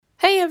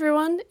Hey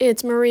everyone,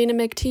 it's Marina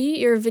McTee,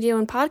 your video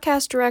and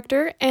podcast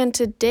director, and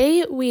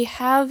today we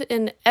have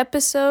an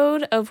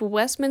episode of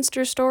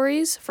Westminster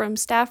Stories from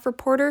staff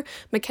reporter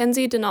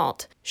Mekenzie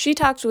Denault. She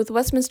talks with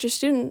Westminster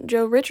student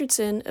Joe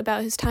Richardson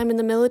about his time in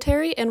the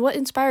military and what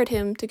inspired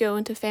him to go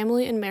into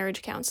family and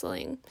marriage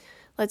counseling.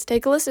 Let's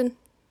take a listen.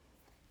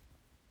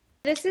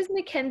 This is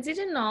Mekenzie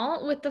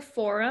Denault with the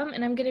Forum,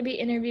 and I'm going to be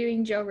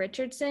interviewing Joe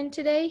Richardson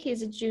today.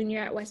 He's a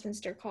junior at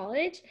Westminster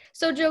College.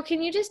 So, Joe,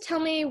 can you just tell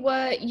me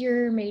what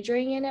you're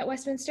majoring in at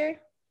Westminster?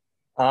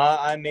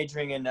 I'm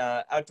majoring in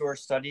outdoor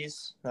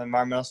studies, the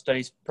environmental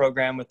studies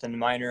program with a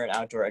minor in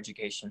outdoor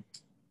education.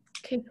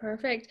 Okay,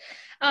 perfect.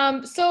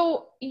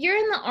 So you're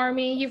in the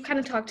Army. You've kind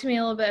of talked to me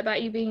a little bit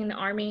about you being in the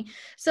Army.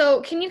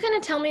 So can you kind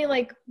of tell me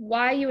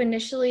why you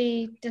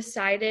initially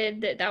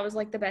decided that that was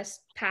the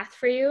best path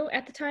for you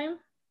at the time?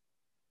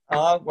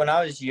 When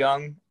I was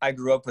young, I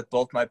grew up with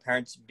both my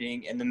parents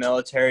being in the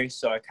military,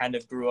 so I kind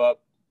of grew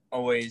up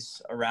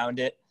always around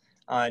it.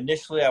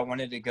 Initially, I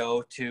wanted to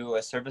go to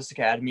a service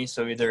academy,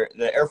 so either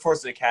the Air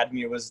Force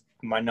Academy was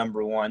my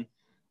number one.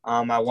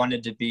 I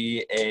wanted to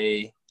be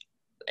a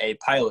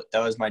pilot.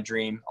 That was my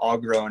dream all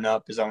growing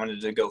up, is I wanted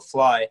to go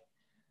fly.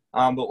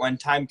 But when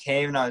time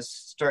came and I was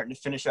starting to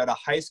finish out of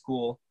high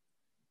school,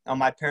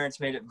 my parents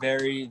made it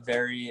very,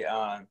 very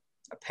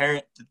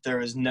apparent that there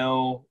was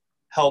no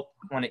help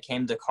when it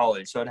came to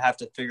college. So I'd have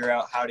to figure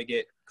out how to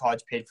get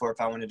college paid for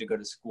if I wanted to go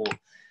to school.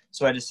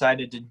 So I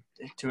decided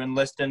to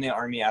enlist in the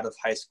Army out of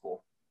high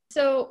school.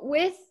 So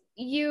with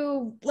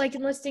you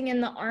enlisting in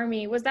the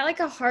Army, was that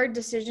a hard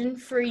decision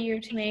for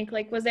you to make?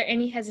 Was there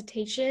any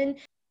hesitation?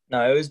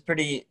 No, it was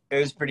pretty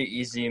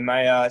easy.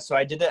 So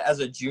I did it as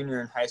a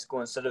junior in high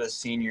school instead of a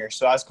senior.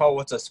 So I was called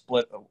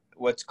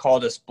what's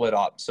called a split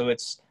op. So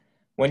it's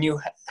when you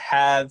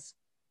have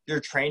your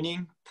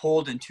training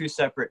pulled in two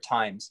separate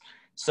times.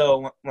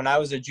 So when I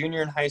was a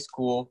junior in high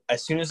school,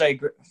 as soon as I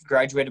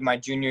graduated my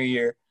junior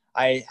year,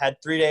 I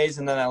had 3 days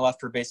and then I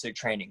left for basic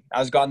training. I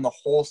was gone the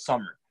whole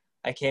summer.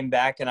 I came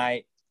back and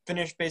I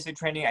finished basic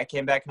training. I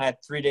came back and I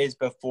had 3 days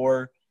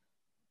before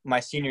my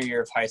senior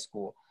year of high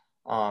school.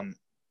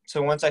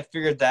 So once I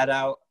figured that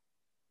out,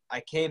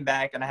 I came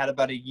back and I had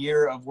about a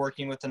year of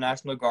working with the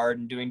National Guard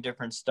and doing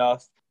different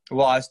stuff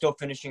while I was still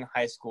finishing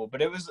high school.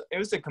 But it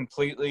was a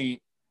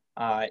completely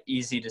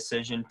easy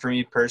decision for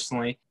me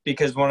personally,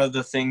 because one of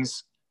the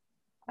things,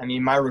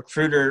 my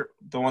recruiter,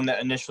 the one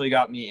that initially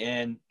got me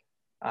in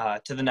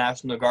to the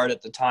National Guard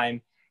at the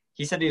time,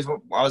 he said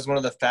I was one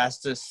of the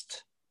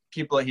fastest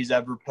people that he's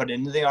ever put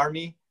into the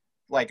Army.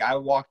 I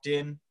walked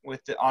in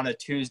with it on a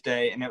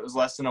Tuesday and it was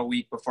less than a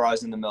week before I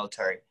was in the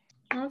military.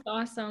 That's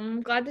awesome.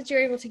 I'm glad that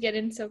you're able to get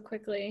in so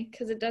quickly,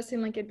 because it does seem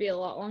like it'd be a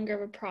lot longer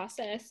of a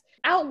process.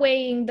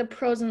 Outweighing the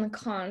pros and the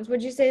cons,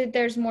 would you say that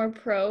there's more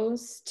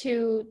pros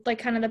to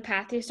kind of the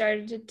path you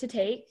started to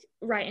take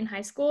right in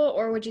high school,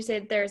 or would you say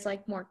that there's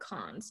more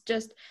cons?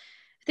 Just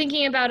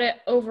thinking about it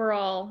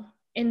overall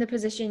in the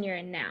position you're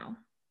in now.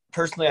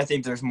 Personally, I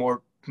think there's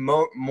more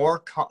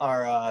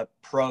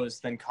pros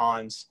than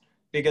cons,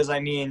 because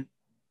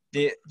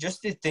the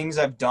things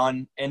I've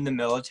done in the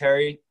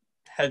military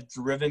has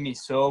driven me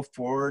so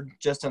forward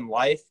just in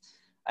life.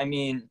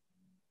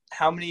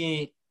 How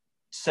many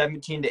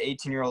 17 to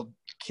 18-year-old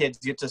kids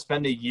get to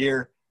spend a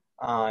year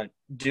I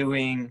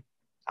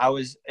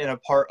was in a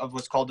part of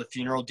what's called the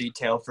funeral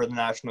detail for the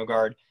National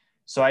Guard.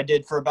 So I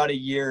did for about a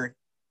year.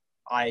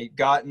 I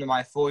got into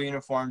my full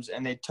uniforms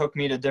and they took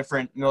me to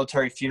different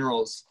military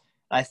funerals.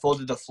 I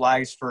folded the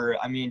flags for,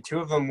 two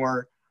of them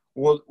were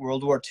World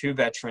War II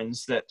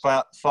veterans that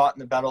fought in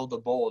the Battle of the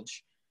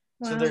Bulge.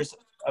 Wow. So there's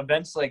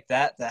events like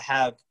that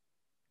have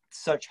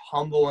such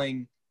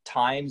humbling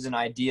times and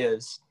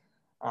ideas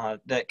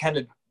that kind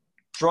of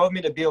drove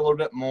me to be a little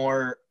bit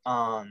more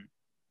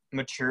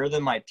mature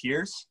than my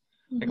peers.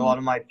 Mm-hmm. A lot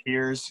of my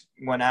peers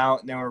went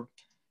out and they were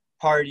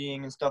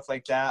partying and stuff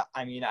like that.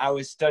 I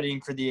was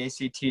studying for the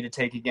ACT to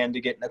take again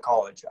to get into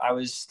college. I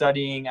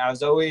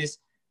was always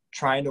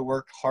trying to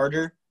work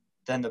harder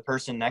than the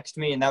person next to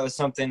me. And that was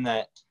something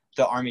that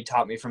the Army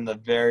taught me from the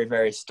very,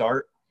 very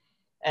start.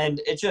 And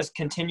it just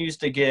continues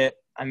to get,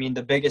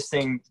 the biggest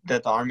thing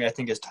that the Army, I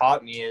think, has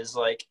taught me is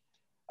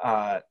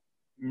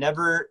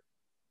never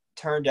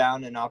turn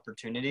down an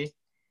opportunity.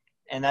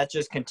 And that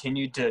just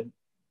continued to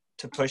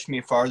push me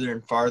farther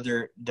and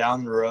farther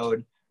down the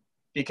road,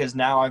 because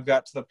now I've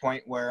got to the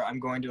point where I'm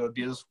going to a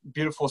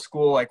beautiful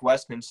school like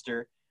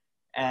Westminster,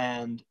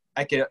 and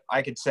I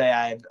could say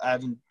I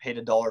haven't paid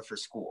 $1 for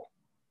school.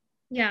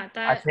 Yeah,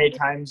 I've paid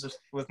times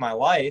with my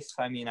life.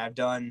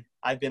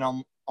 I've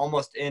been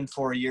almost in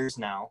 4 years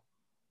now,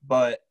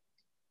 but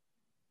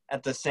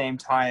at the same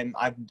time,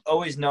 I've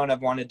always known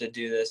I've wanted to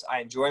do this.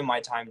 I enjoy my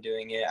time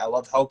doing it. I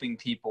love helping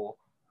people.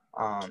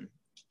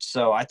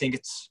 So I think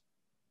it's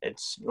a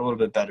little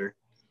bit better.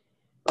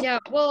 Yeah,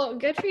 well,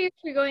 good for you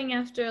for going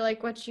after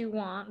what you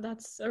want.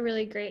 That's a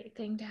really great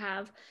thing to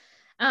have.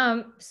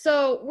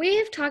 So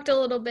we've talked a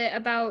little bit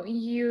about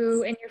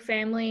you and your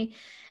family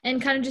and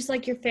kind of just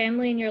your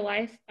family and your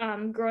life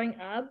growing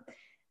up.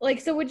 Like,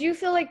 so would you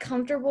feel like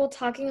comfortable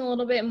talking a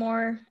little bit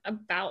more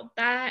about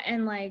that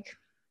and like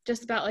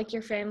just about like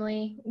your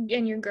family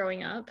and your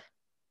growing up?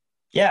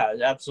 Yeah,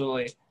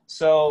 absolutely.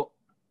 So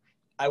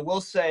I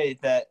will say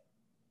that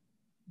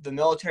the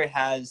military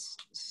has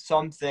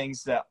some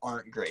things that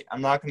aren't great.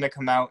 I'm not going to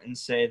come out and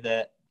say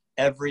that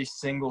every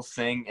single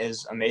thing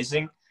is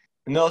amazing.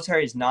 The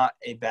military is not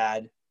a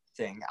bad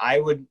thing. I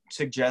would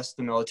suggest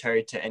the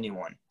military to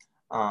anyone.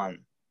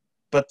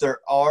 But there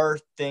are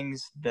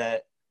things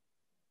that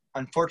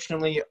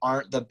unfortunately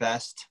aren't the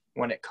best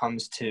when it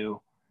comes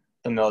to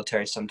the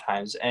military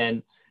sometimes.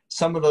 And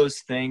some of those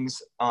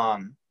things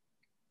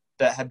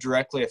that have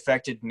directly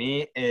affected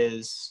me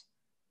is,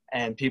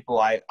 and people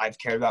I've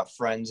cared about,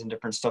 friends and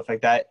different stuff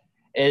like that,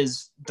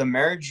 is the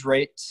marriage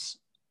rates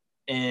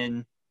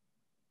in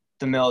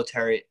the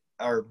military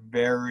are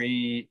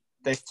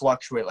they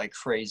fluctuate like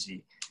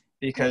crazy.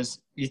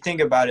 Because you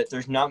think about it,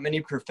 there's not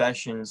many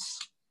professions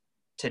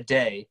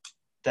today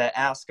that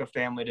ask a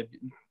family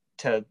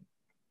to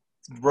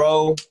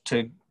grow,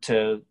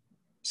 to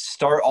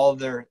start all of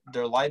their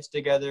lives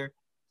together,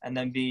 and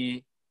then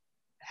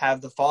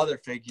have the father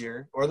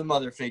figure or the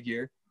mother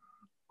figure,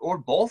 or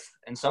both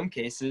in some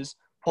cases,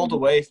 pulled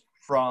away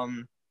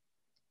from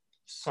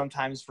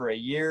sometimes for a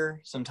year,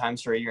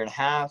 sometimes for a year and a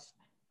half.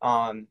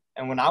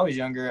 And when I was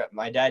younger,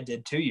 my dad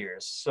did 2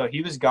 years. So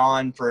he was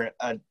gone for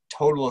a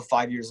total of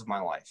 5 years of my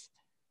life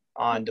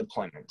on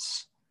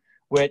deployments,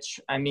 which,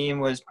 I mean,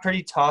 was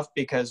pretty tough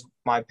because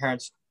my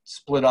parents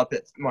split up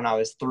when I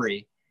was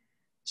 3.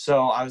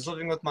 So I was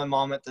living with my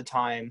mom at the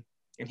time,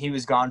 and he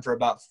was gone for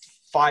about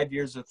 5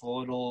 years with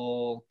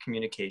little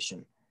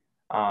communication.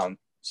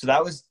 So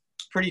that was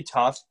pretty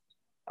tough.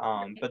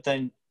 But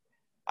then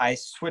I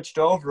switched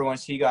over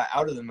once he got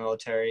out of the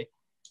military.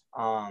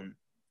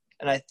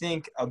 And I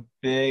think a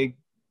big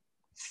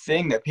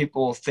thing that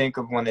people think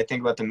of when they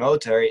think about the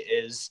military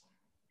is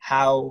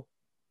how,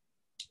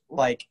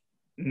 like,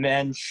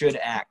 men should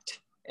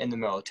act in the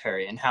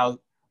military, and how,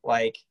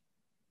 like,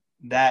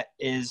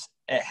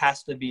 it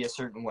has to be a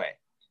certain way.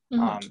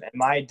 And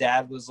my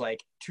dad was,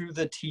 like, to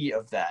the T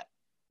of that.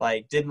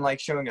 Like, didn't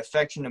like showing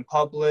affection in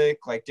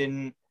public, like,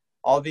 didn't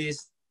all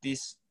these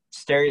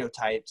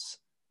stereotypes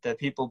that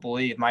people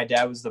believe. My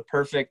dad was the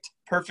perfect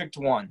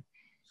one.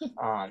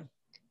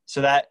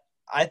 So that,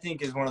 I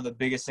think, is one of the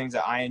biggest things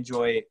that I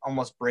enjoy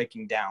almost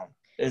breaking down,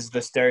 is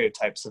the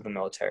stereotypes of the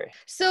military.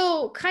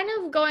 So kind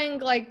of going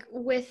like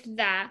with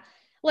that,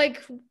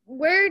 like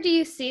where do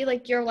you see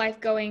like your life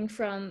going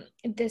from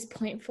this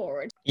point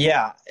forward?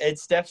 Yeah,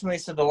 it's definitely,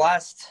 so the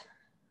last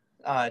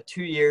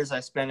 2 years I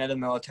spent at a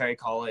military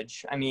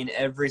college. I mean,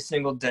 every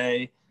single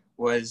day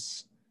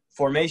was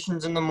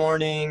formations in the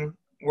morning,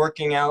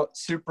 working out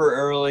super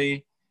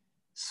early,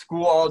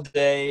 school all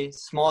day,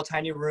 small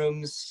tiny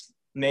rooms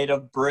made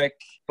of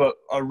brick, but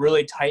a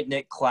really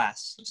tight-knit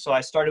class. So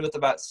I started with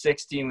about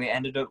 60 and we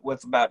ended up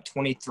with about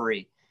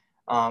 23.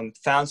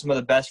 Found some of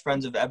the best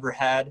friends I've ever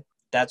had.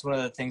 That's one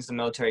of the things the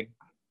military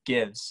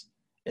gives,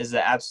 is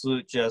the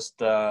absolute just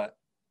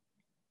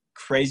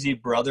crazy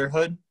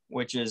brotherhood,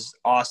 which is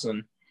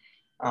awesome.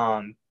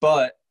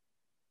 But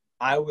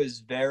I was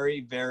very,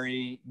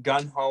 very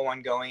gung-ho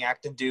on going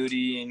active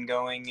duty and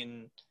going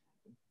and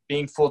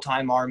being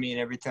full-time Army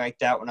and everything like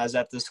that when I was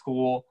at the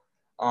school.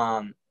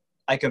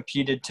 I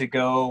competed to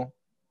go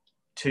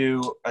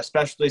to a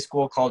specialty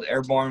school called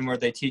Airborne, where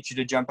they teach you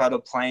to jump out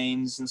of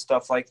planes and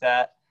stuff like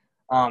that.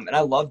 And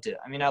I loved it.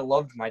 I mean, I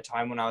loved my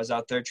time when I was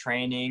out there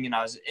training, and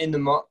I was in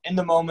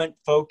the moment,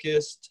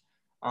 focused.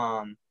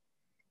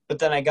 But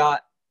then I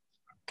got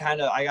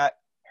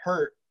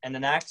hurt in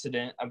an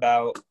accident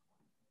about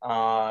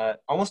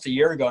almost a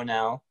year ago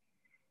now.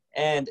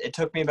 And it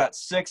took me about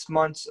 6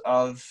 months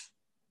of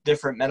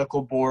different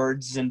medical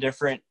boards and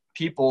different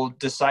people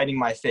deciding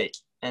my fate.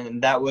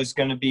 And that was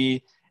going to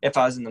be if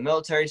I was in the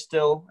military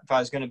still, if I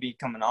was going to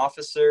become an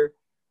officer,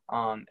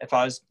 if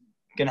I was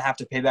going to have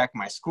to pay back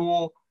my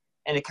school.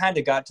 And it kind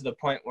of got to the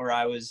point where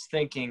I was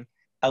thinking,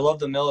 I love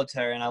the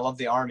military and I love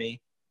the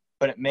Army,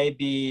 but it may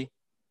be,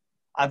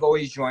 I've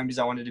always joined because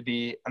I wanted to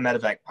be a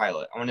medevac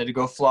pilot. I wanted to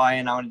go fly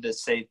and I wanted to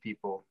save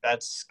people.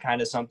 That's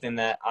kind of something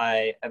that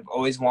I have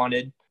always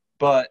wanted,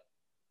 but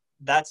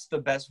that's the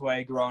best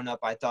way growing up.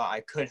 I thought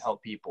I could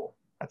help people.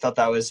 I thought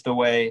that was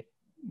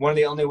one of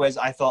the only ways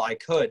I thought I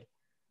could.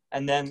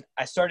 And then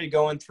I started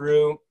going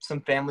through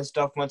some family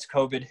stuff once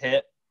COVID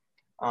hit,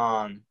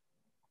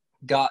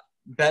 got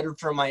better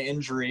from my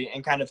injury,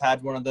 and kind of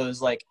had one of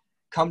those like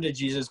come to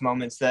Jesus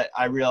moments that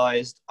I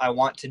realized I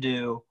want to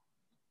do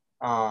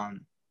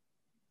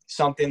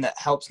something that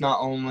helps not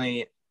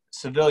only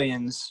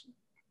civilians,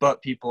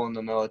 but people in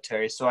the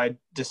military. So I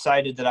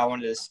decided that I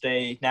wanted to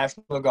stay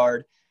National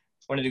Guard,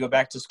 wanted to go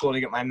back to school to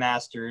get my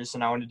master's,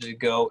 and I wanted to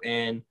go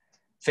in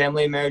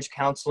family and marriage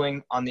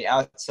counseling on the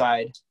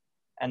outside.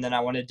 And then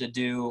I wanted to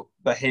do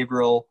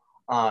behavioral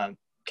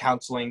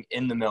counseling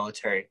in the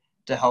military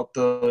to help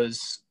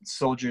those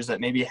soldiers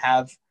that maybe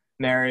have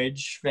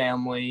marriage,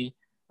 family,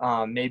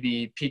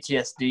 maybe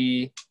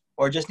PTSD,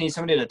 or just need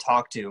somebody to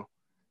talk to,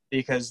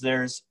 because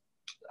there's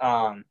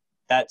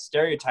that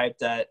stereotype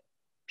that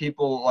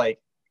people, like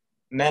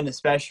men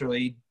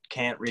especially,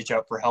 can't reach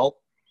out for help.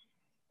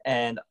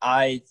 And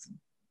I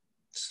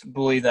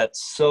believe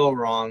that's so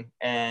wrong.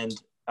 And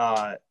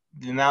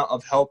the amount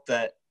of help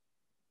that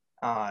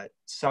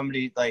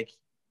somebody, like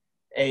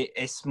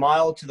a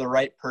smile to the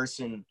right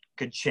person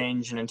could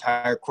change an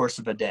entire course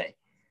of a day.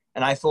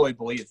 And I fully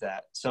believe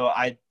that. So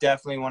I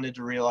definitely wanted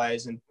to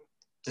realize and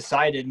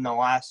decided in the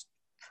last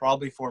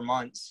probably 4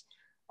 months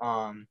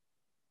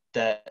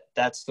that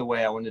that's the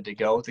way I wanted to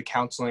go, the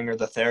counseling or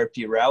the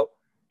therapy route,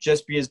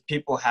 just because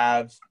people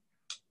have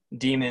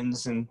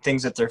demons and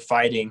things that they're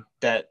fighting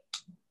that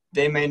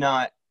they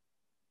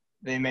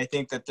may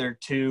think that they're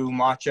too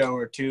macho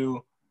or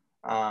too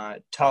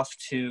tough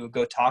to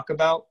go talk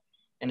about.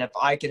 And if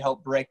I could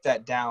help break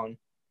that down,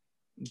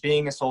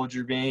 being a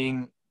soldier,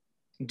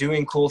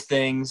 doing cool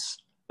things,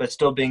 but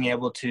still being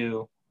able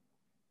to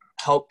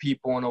help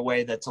people in a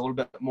way that's a little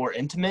bit more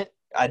intimate,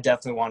 I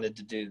definitely wanted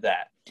to do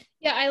that.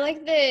 Yeah, I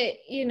like that,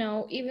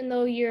 even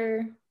though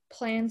your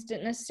plans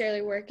didn't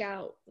necessarily work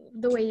out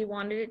the way you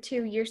wanted it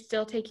to, you're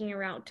still taking a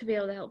route to be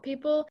able to help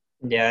people.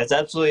 Yeah,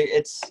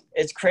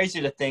 it's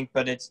crazy to think,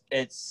 but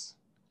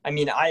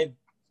I've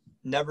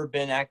never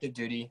been active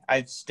duty.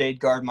 I've stayed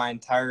guard my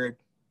entire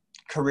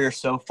career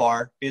so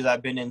far because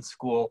I've been in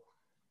school.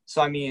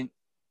 So,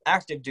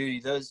 active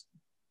duty,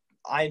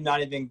 I'm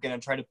not even going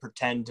to try to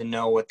pretend to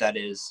know what that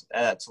is.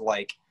 That's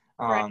like,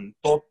 Right.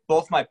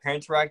 Both my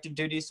parents were active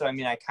duty. So,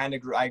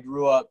 I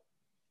grew up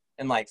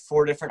in like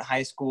 4 different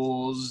high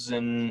schools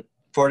and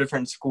 4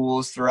 different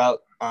schools throughout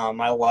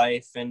my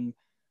life, and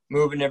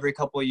moving every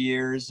couple of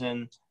years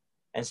and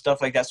stuff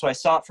like that. So I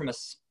saw it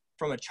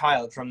from a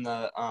child, from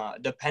the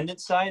dependent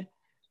side.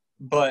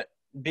 But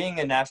being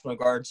a National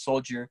Guard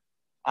soldier,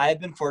 I have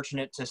been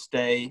fortunate to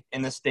stay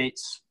in the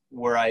states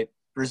where I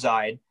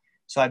reside.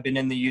 So I've been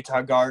in the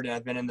Utah Guard and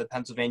I've been in the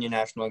Pennsylvania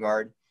National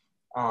Guard.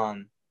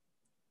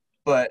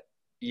 But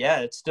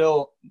yeah, it's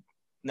still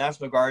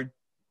National Guard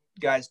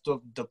guys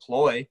still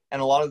deploy,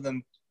 and a lot of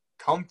them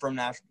come from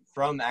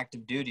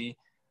active duty.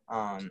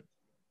 And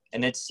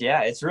it's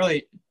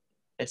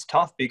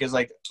tough because,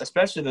 like,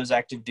 especially those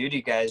active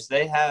duty guys,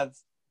 they have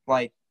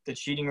like the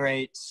cheating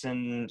rates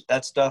and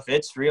that stuff.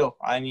 It's real.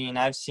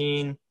 I've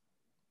seen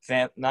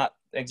not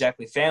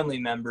exactly family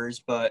members,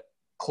 but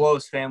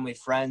close family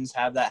friends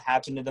have that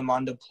happen to them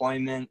on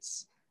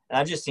deployments. And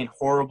I've just seen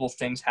horrible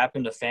things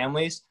happen to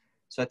families.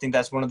 So I think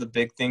that's one of the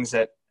big things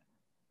that,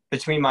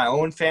 between my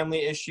own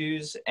family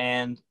issues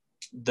and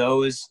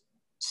those,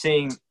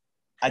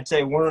 I'd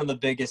say one of the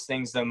biggest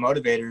things, the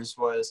motivators,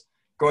 was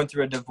going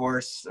through a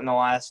divorce in the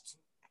last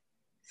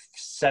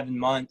 7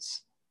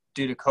 months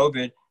due to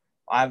COVID.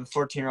 I have a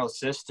 14-year-old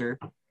sister,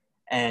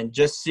 and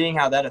just seeing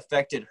how that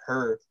affected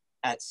her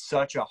at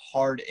such a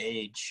hard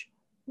age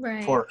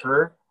Right. for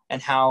her,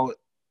 and how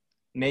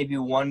maybe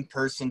one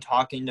person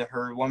talking to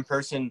her, one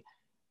person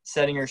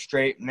setting her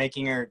straight,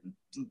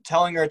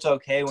 telling her it's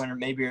okay when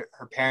maybe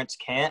her parents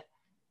can't,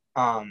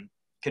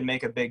 could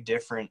make a big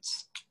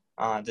difference.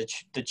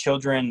 The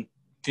children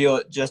feel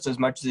it just as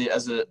much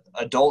as the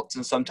adults,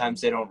 and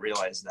sometimes they don't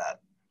realize that.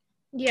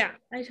 Yeah,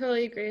 I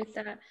totally agree with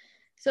that.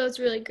 So it's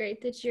really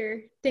great that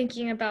you're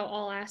thinking about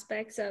all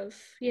aspects of,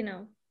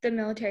 the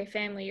military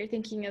family. You're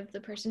thinking of the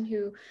person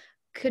who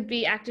could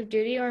be active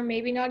duty or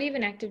maybe not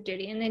even active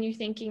duty. And then you're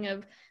thinking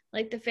of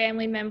like the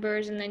family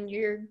members, and then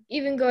you're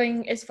even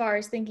going as far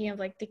as thinking of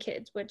like the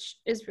kids, which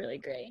is really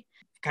great.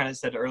 Kind of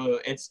said earlier,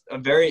 it's a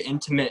very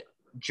intimate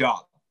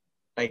job.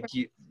 Like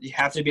you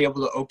have to be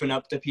able to open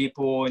up to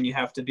people, and you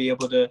have to be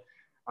able to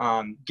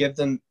give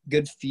them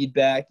good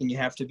feedback, and you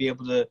have to be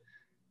able to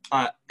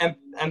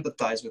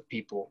empathize with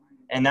people.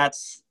 And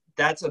that's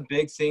a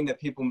big thing that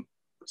people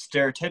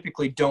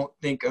stereotypically don't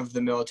think of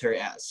the military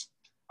as.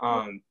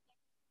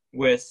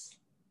 With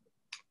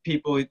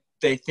people,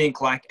 they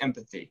think lack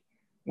empathy,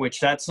 which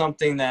that's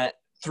something that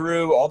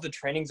through all the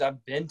trainings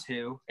I've been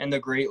to and the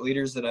great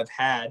leaders that I've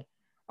had,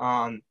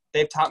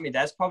 they've taught me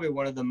that's probably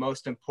one of the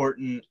most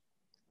important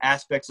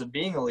aspects of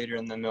being a leader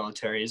in the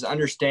military, is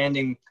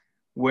understanding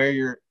what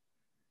your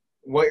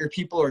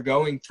people are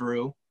going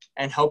through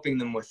and helping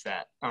them with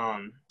that.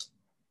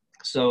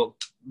 So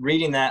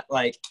reading that,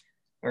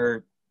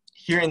 or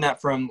hearing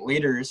that from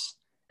leaders,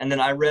 and then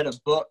I read a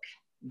book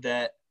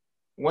that,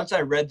 once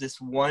I read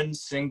this one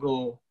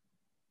single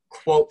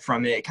quote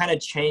from it, it kind of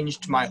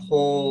changed my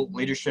whole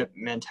leadership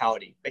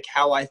mentality, like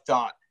how I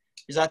thought,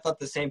 because I thought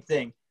the same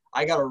thing.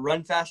 I got to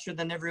run faster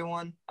than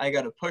everyone. I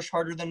got to push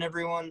harder than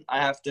everyone.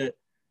 I have to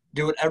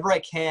do whatever I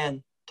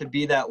can to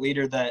be that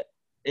leader that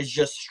is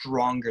just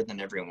stronger than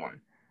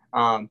everyone.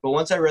 But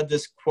once I read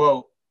this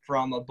quote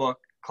from a book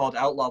called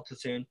Outlaw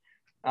Platoon,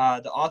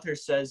 the author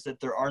says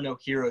that there are no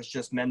heroes,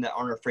 just men that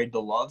aren't afraid to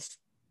love.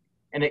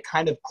 And it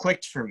kind of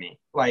clicked for me.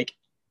 Like,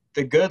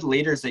 the good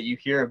leaders that you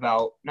hear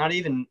about, not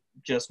even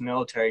just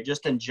military,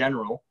 just in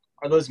general,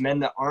 are those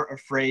men that aren't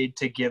afraid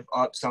to give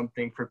up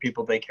something for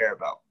people they care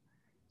about.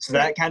 So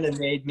that kind of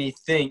made me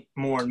think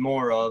more and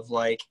more of,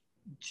 like,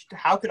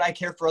 how could I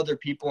care for other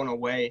people in a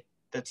way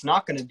that's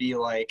not going to be,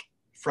 like,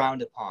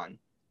 frowned upon?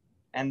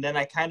 And then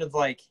I kind of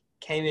like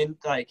came in,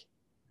 like,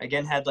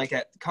 again, had like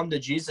a come to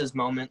Jesus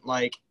moment.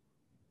 Like,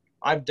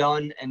 I've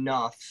done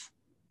enough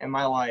in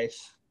my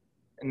life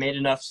and made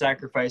enough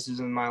sacrifices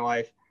in my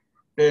life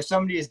that if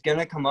somebody is going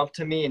to come up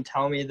to me and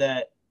tell me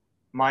that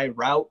my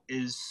route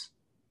is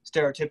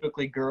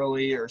stereotypically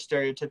girly or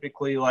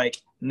stereotypically like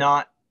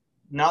not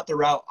the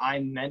route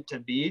I'm meant to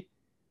be,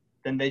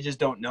 then they just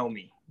don't know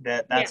me.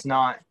 That's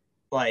not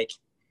like,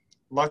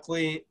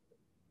 luckily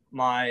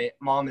my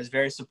mom is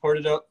very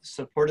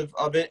supportive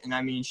of it. And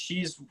I mean,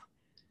 she's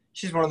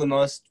one of the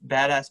most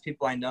badass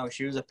people I know.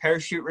 She was a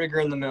parachute rigger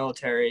in the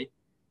military.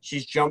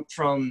 She's jumped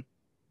from,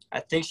 I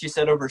think she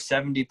said, over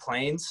 70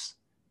 planes.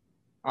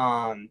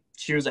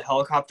 She was a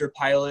helicopter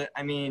pilot.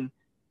 I mean,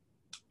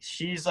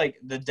 she's like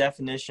the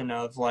definition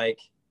of like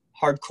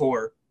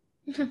hardcore.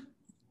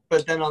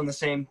 But then on the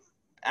same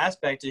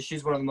aspect is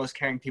she's one of the most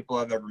caring people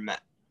I've ever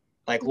met.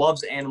 Like,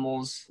 loves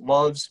animals,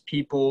 loves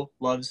people,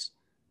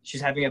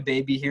 she's having a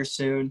baby here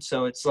soon.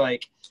 So it's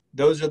like,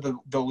 those are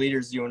the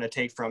leaders you want to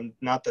take from,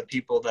 not the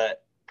people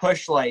that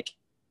push like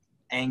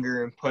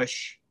anger and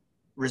push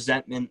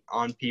resentment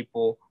on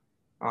people,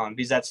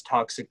 because that's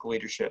toxic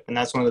leadership. And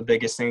that's one of the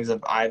biggest things that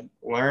I've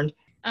learned.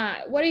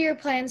 What are your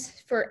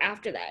plans for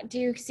after that? Do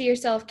you see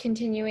yourself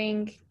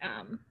continuing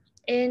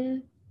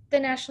in the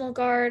National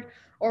Guard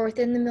or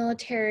within the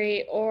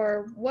military,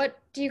 or what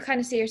do you kind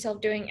of see yourself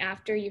doing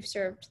after you've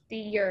served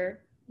your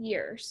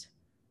years?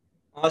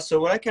 So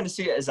what I kind of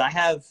see is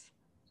I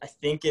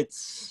think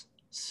it's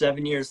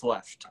 7 years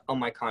left on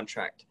my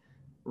contract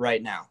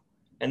right now.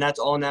 And that's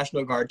all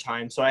National Guard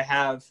time. So I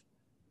have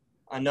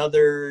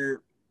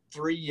another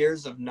 3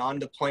 years of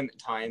non-deployment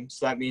time.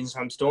 So that means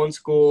I'm still in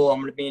school, I'm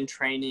going to be in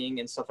training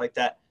and stuff like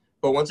that.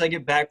 But once I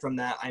get back from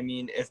that, I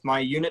mean, if my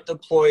unit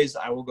deploys,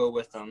 I will go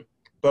with them.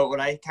 But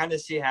what I kind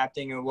of see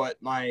happening, and what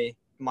my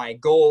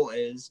goal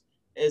is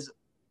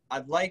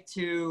I'd like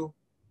to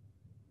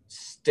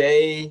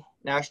stay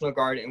National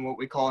Guard in what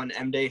we call an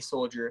M-Day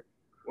soldier,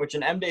 which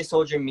an M-Day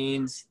soldier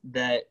means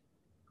that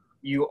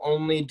you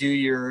only do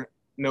your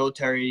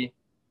military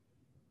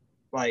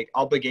like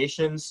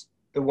obligations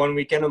the 1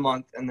 weekend a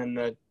month, and then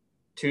the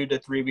 2 to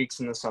 3 weeks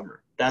in the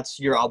summer. That's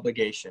your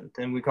obligation.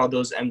 Then we call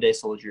those M-Day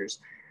soldiers.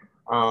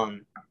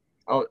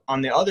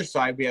 On the other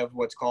side, we have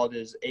what's called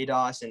as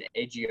ADOS and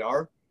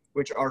AGR,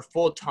 which are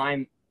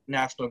full-time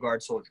National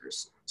Guard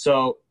soldiers.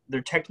 So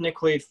they're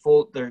technically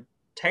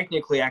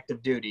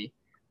active duty,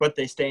 but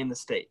they stay in the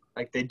state.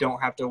 Like, they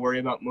don't have to worry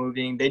about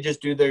moving. They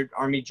just do their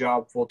Army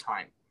job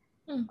full-time.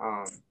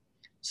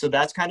 So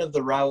that's kind of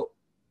the route.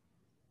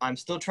 I'm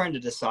still trying to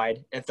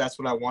decide if that's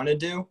what I want to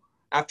do.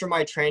 After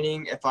my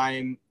training, if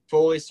I'm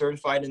fully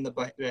certified in the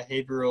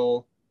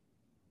behavioral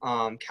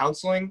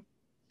counseling,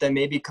 then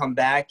maybe come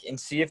back and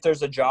see if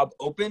there's a job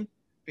open,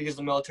 because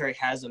the military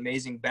has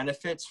amazing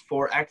benefits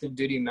for active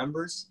duty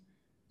members.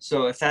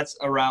 So if that's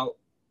a route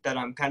that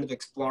I'm kind of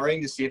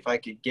exploring to see if I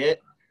could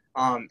get,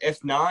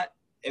 if not,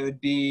 it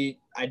would be,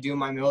 I do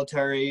my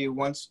military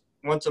once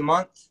a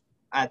month.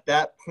 At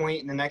that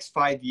point in the next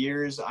 5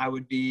 years, I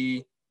would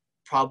be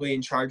probably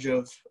in charge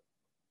of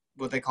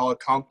what they call a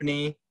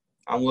company.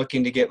 I'm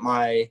looking to get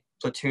my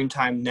platoon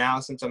time now.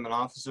 Since I'm an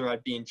officer,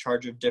 I'd be in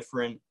charge of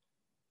different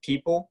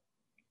people.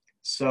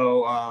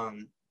 So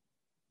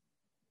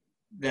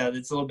yeah,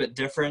 it's a little bit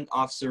different.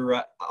 Officer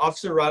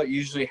route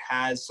usually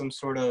has some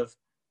sort of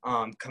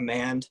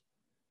command.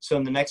 So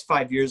in the next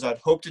 5 years, I'd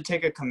hope to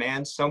take a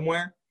command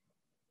somewhere.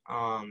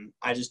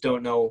 I just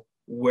don't know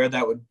where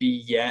that would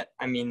be yet.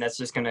 I mean, that's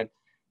just going to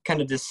kind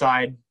of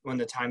decide when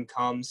the time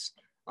comes.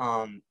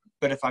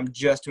 But if I'm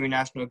just doing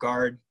National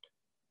Guard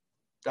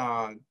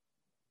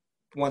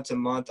once a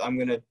month, I'm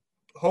going to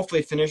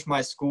hopefully finish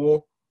my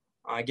school,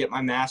 get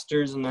my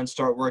master's, and then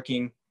start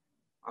working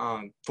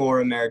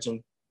for a marriage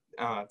and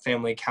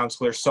family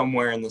counselor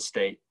somewhere in the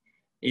state,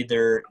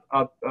 either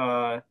up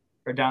or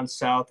down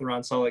south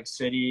around Salt Lake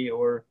City,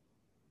 or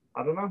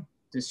I don't know.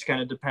 Just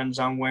kind of depends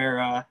on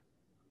where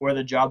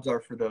the jobs are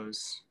for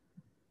those.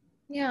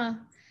 Yeah.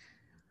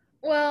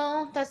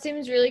 Well, that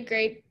seems really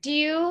great. Do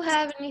you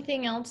have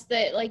anything else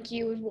that like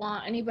you would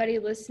want anybody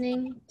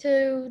listening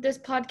to this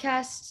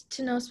podcast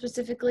to know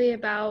specifically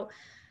about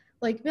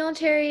like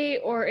military,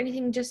 or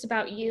anything just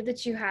about you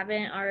that you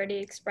haven't already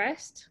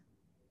expressed?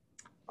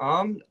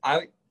 I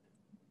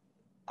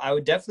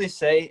would definitely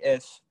say,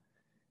 if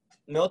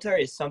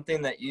military is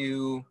something that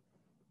you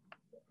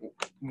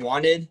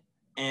wanted,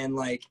 and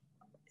like,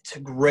 it's a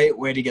great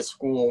way to get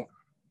school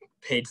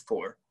paid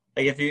for.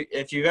 Like,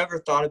 if you've ever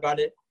thought about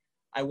it,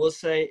 I will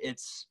say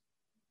it's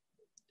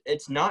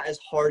not as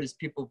hard as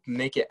people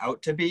make it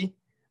out to be.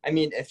 I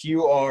mean, if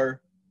you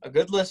are a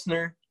good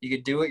listener, you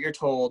could do what you're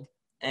told,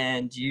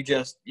 and you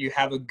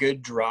have a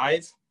good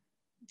drive,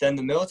 then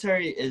the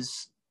military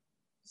is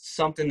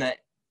something that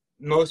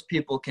most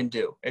people can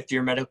do if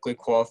you're medically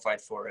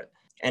qualified for it.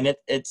 And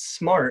it's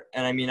smart.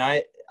 And I mean,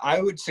 I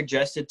would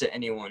suggest it to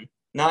anyone.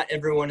 Not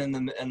everyone in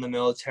the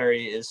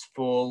military is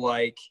full,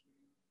 like,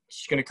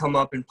 she's going to come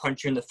up and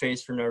punch you in the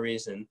face for no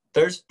reason.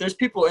 There's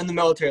people in the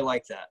military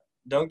like that.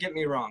 Don't get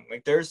me wrong.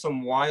 Like, there's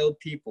some wild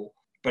people,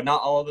 but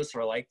not all of us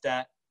are like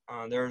that.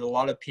 There are a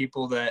lot of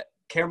people that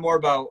care more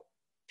about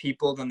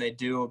people than they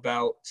do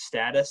about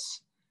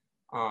status.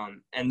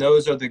 And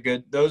those are the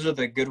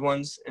good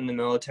ones in the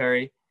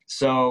military.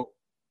 So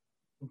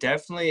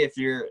definitely if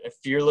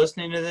you're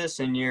listening to this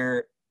and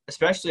you're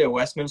especially a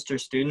Westminster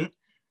student,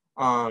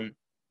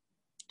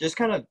 just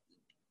kind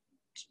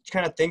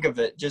of think of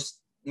it. Just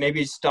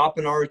maybe stop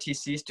an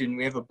ROTC student.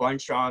 We have a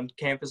bunch on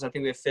campus. I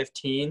think we have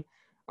 15.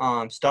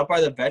 Stop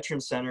by the Veteran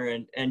Center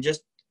and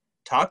just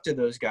talk to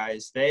those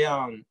guys. They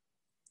a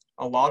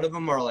lot of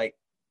them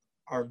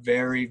are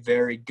very,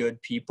 very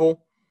good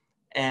people.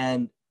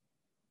 And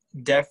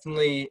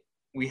definitely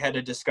we had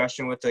a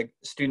discussion with a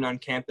student on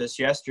campus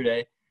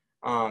yesterday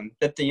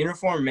that the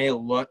uniform may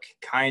look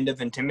kind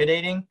of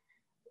intimidating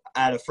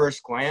at a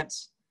first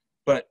glance,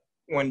 but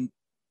when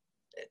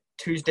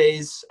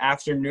Tuesday's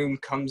afternoon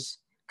comes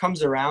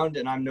around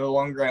and I'm no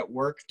longer at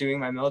work doing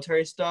my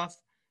military stuff,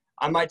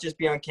 I might just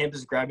be on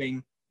campus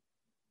grabbing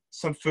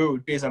some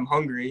food because I'm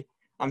hungry.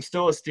 I'm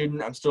still a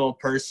student. I'm still a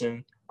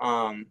person.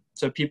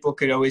 So people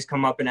could always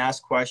come up and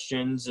ask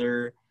questions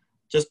or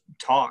just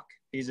talk,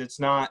 because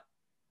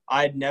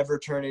I'd never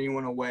turn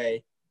anyone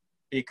away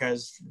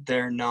because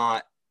they're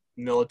not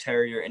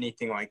military or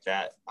anything like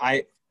that.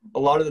 A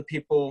lot of the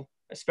people,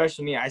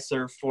 especially me, I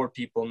serve for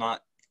people,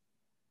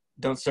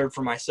 don't serve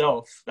for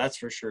myself. That's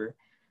for sure.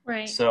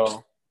 Right.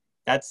 So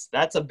that's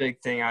a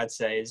big thing I'd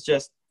say, is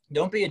just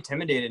don't be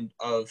intimidated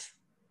of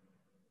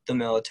the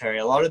military.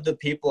 A lot of the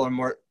people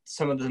are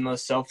some of the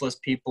most selfless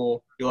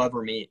people you'll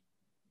ever meet.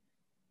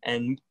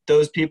 And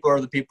those people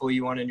are the people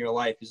you want in your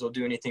life, because they'll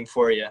do anything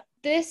for you.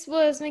 This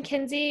was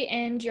Mekenzie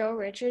and Joe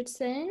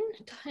Richardson.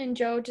 And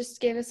Joe just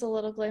gave us a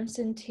little glimpse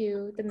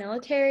into the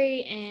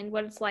military and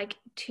what it's like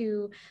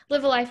to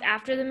live a life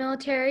after the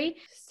military.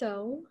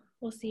 So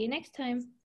we'll see you next time.